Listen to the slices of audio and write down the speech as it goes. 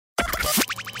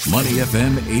Money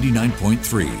FM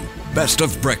 89.3. Best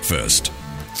of breakfast.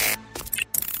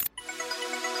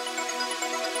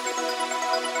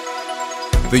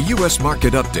 The U.S.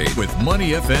 Market Update with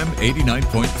Money FM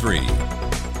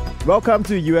 89.3. Welcome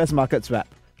to U.S. Markets Wrap.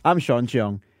 I'm Sean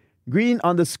Cheong. Green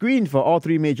on the screen for all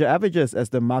three major averages as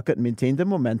the market maintained the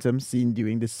momentum seen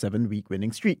during the 7-week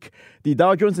winning streak. The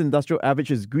Dow Jones Industrial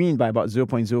Average is green by about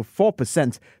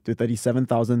 0.04% to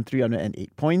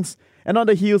 37,308 points. And on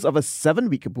the heels of a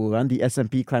 7-week bull run, the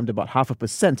S&P climbed about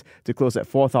 0.5% to close at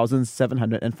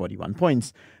 4,741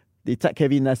 points. The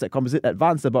tech-heavy Nasdaq Composite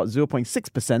advanced about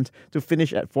 0.6% to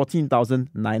finish at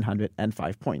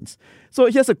 14,905 points. So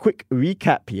here's a quick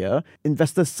recap here.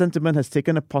 Investor sentiment has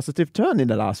taken a positive turn in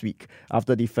the last week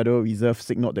after the Federal Reserve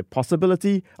signaled the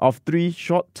possibility of 3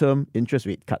 short-term interest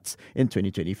rate cuts in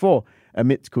 2024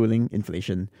 amid cooling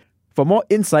inflation. For more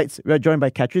insights, we are joined by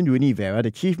Catherine Rooney Vera,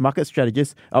 the Chief Market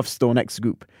Strategist of StoneX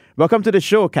Group. Welcome to the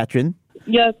show, Catherine.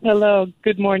 Yes, hello.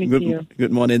 Good morning to you.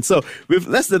 Good morning. So, with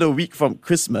less than a week from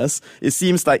Christmas, it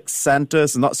seems like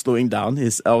Santa's not slowing down.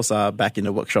 His elves are back in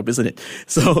the workshop, isn't it?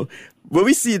 So, will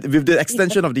we see, with the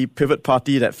extension of the pivot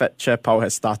party that Fed Chair Powell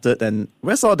has started, and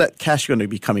where's all that cash going to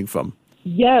be coming from?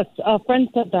 Yes, a friend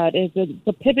said that. It's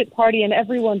a pivot party and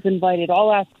everyone's invited.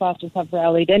 All asset classes have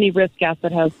rallied. Any risk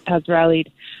asset has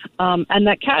rallied. And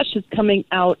that cash is coming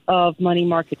out of money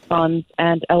market funds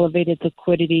and elevated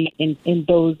liquidity in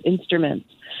those instruments.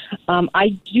 I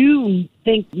do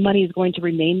think money is going to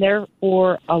remain there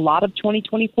for a lot of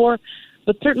 2024.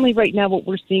 But certainly right now what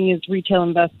we're seeing is retail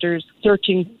investors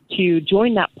searching to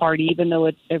join that party, even though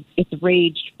it's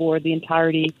raged for the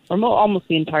entirety, or almost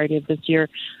the entirety of this year,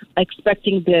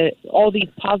 expecting all these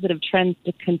positive trends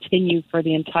to continue for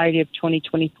the entirety of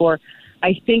 2024.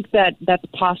 I think that that's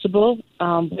possible,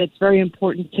 but it's very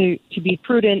important to be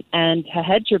prudent and to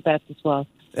hedge your bets as well.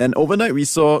 And overnight, we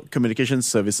saw communication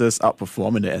services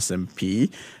outperform in the S&P.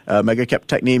 Mega-cap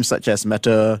tech names such as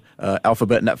Meta,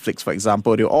 Alphabet, Netflix, for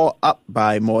example, they're all up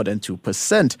by more than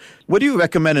 2%. What do you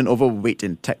recommend an overweight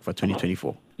in tech for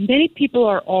 2024? Many people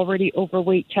are already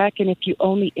overweight tech, and if you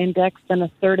own the index, then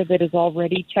a third of it is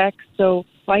already tech. So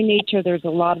by nature, there's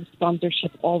a lot of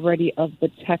sponsorship already of the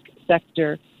tech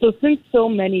sector. So since so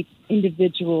many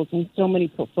individuals and so many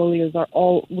portfolios are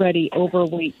already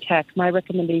overweight tech, my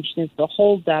recommendation is to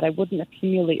hold that. I wouldn't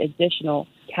accumulate additional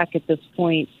tech at this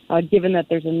point, given that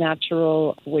there's a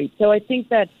natural weight. So I think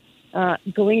that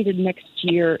going into next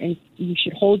year, and you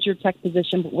should hold your tech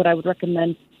position, but what I would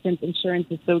recommend, since insurance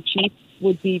is so cheap,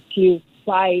 would be to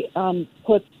buy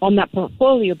puts on that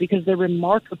portfolio because they're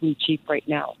remarkably cheap right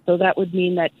now. So that would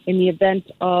mean that in the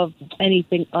event of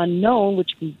anything unknown,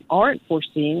 which we aren't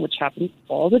foreseeing, which happens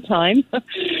all the time,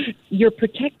 you're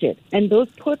protected. And those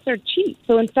puts are cheap.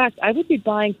 So in fact, I would be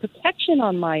buying protection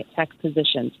on my tech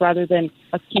positions rather than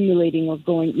accumulating or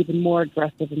going even more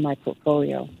aggressive in my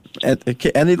portfolio.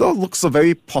 And it all looks so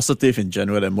very positive in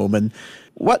general at the moment.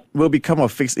 What will become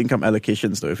of fixed income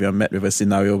allocations, though, if we are met with a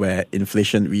scenario where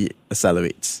inflation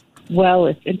reaccelerates? Well,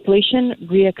 if inflation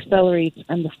reaccelerates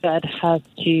and the Fed has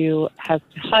to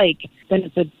hike, then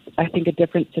it's I think a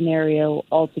different scenario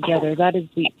altogether. That is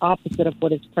the opposite of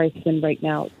what is priced in right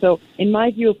now. So in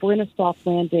my view, if we're in a soft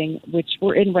landing, which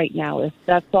we're in right now, if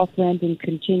that soft landing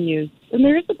continues, then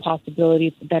there is a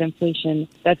possibility that inflation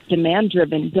that's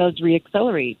demand-driven does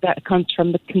reaccelerate. That comes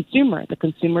from the consumer. The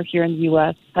consumer here in the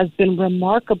U.S. has been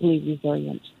remarkably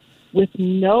resilient with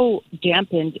no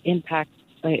dampened impact,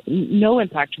 no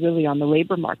impact really on the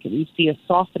labor market. We see a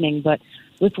softening, but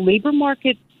with labor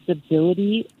market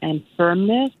stability and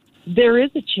firmness, there is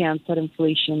a chance that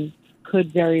inflation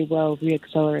could very well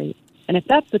reaccelerate. And if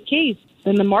that's the case,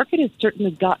 then the market has certainly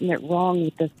gotten it wrong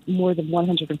with the more than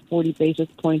 140 basis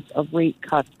points of rate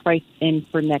cuts priced in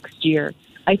for next year.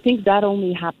 I think that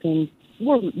only happens,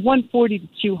 140 to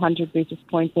 200 basis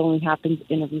points only happens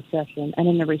in a recession. And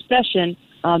in a recession,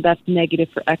 that's negative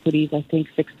for equities. I think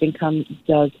fixed income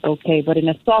does okay. But in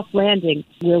a soft landing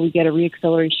where we get a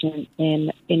reacceleration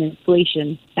in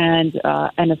inflation and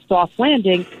a soft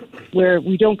landing where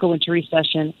we don't go into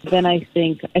recession, then I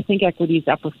think equities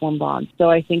outperform bonds. So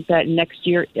I think that next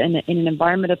year in an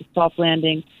environment of a soft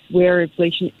landing where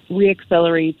inflation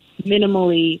reaccelerates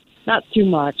minimally, not too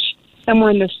much,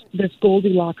 somewhere in this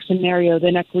Goldilocks scenario,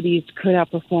 then equities could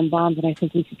outperform bonds, and I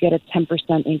think we could get a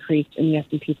 10% increase in the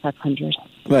S&P 500.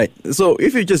 Right. So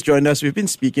if you just joined us, we've been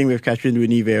speaking with Catherine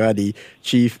Rooney Vera, the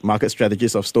Chief Market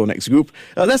Strategist of StoneX Group.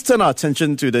 Let's turn our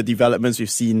attention to the developments we've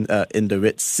seen in the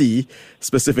Red Sea,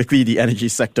 specifically the energy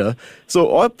sector. So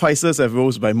oil prices have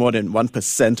rose by more than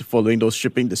 1% following those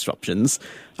shipping disruptions.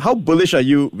 How bullish are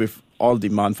you with oil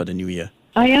demand for the new year?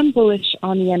 I am bullish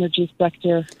on the energy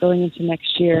sector going into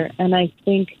next year, and I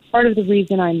think part of the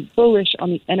reason I'm bullish on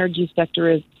the energy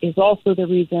sector is also the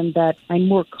reason that I'm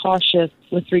more cautious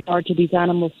with regard to these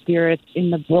animal spirits in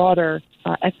the broader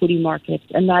equity markets,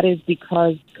 and that is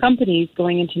because companies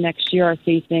going into next year are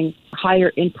facing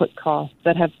higher input costs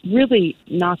that have really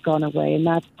not gone away, and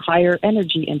that's higher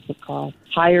energy input costs,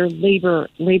 higher labor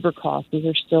costs, those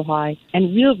are still high,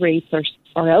 and real rates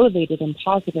are elevated and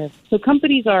positive. So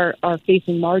companies are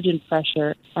facing margin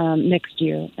pressure next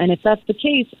year. And if that's the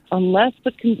case, unless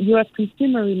the U.S.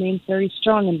 consumer remains very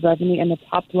strong in revenue and the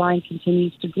top line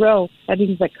continues to grow, that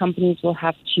means that companies will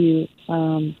have to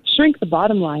shrink the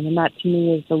bottom line. And that, to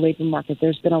me, is the labor market.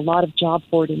 There's been a lot of job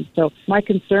hoarding. So my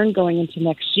concern going into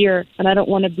next year, and I don't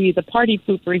want to be the party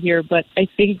pooper here, but I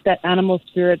think that animal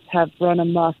spirits have run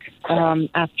amok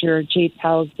after Jay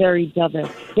Powell's very,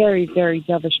 very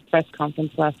dovish press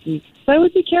conference last week. So I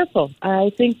would be careful.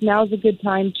 I think now's a good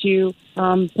time to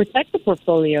protect the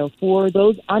portfolio for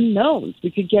those unknowns.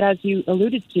 We could get, as you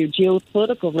alluded to,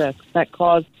 geopolitical risks that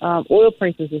cause oil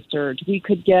prices to surge. We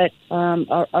could get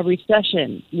a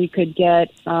recession. We could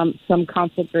get some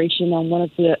conflagration on one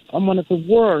of the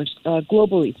wars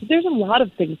globally. So there's a lot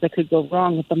of things that could go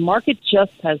wrong. But the market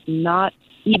just has not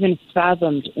even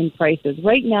fathomed in prices.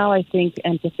 Right now, I think,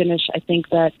 and to finish, I think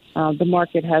that the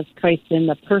market has priced in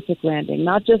the perfect landing,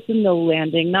 not just a no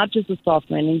landing, not just a soft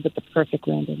landing, but the perfect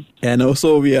landing. And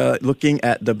also, we are looking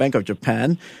at the Bank of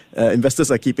Japan.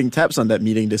 Investors are keeping tabs on that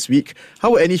meeting this week.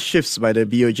 How will any shifts by the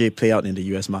BOJ play out in the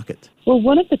U.S. market? Well,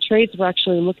 one of the trades we're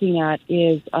actually looking at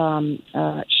is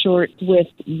short with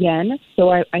yen.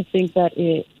 So I think that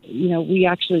we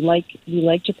actually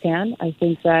like Japan. I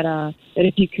think that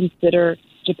if you consider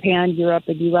Japan, Europe,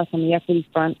 and U.S. on the equity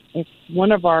front, it's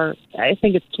I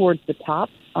think it's towards the top.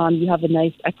 You have a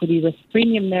nice equity risk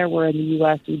premium there, where in the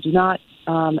U.S. we do not.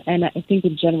 And I think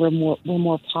in general we're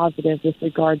more positive with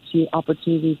regard to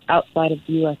opportunities outside of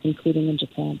the U.S., including in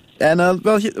Japan. And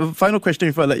final question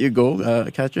before I let you go,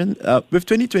 Catherine. With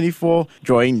 2024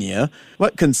 drawing near,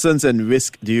 what concerns and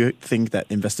risk do you think that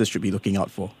investors should be looking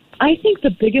out for? I think the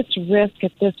biggest risk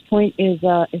at this point is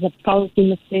a policy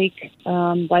mistake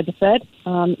by the Fed,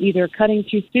 either cutting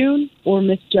too soon or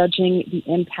misjudging the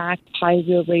impact of high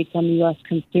real rates on the U.S.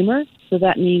 consumer. So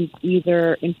that means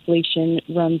either inflation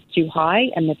runs too high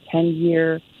and the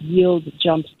 10-year yield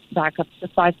jumps back up to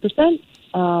 5%.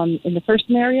 In the first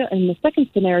scenario. And in the second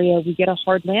scenario, we get a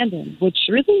hard landing, which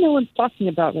really no one's talking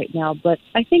about right now. But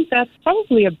I think that's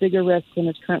probably a bigger risk than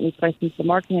it's currently priced into the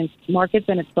markets,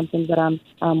 and it's something that I'm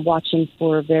watching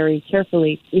for very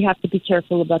carefully. We have to be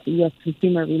careful about the U.S.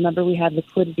 consumer. Remember, we had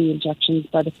liquidity injections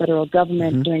by the federal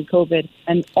government during COVID,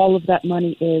 and all of that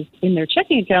money is in their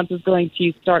checking accounts is going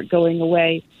to start going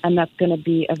away, and that's going to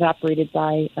be evaporated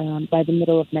by the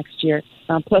middle of next year.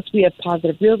 Plus, we have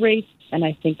positive real rates, and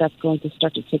I think that's going to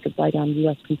start to take a bite on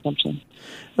U.S. consumption.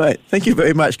 All right. Thank you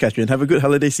very much, Catherine. Have a good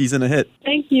holiday season ahead.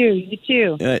 Thank you. You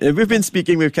too. We've been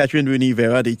speaking with Catherine Rooney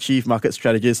Vera, the Chief Market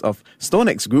Strategist of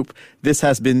StoneX Group. This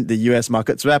has been the U.S.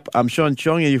 Markets Wrap. I'm Sean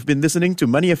Cheong, and you've been listening to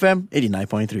Money FM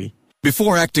 89.3.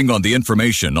 Before acting on the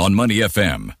information on Money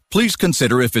FM, please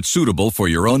consider if it's suitable for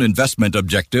your own investment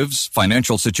objectives,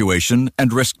 financial situation,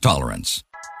 and risk tolerance.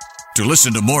 To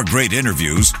listen to more great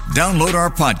interviews, download our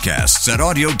podcasts at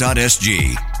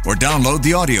audio.sg or download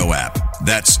the audio app.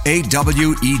 That's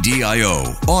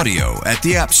AWEDIO, audio at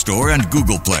the App Store and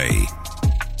Google Play.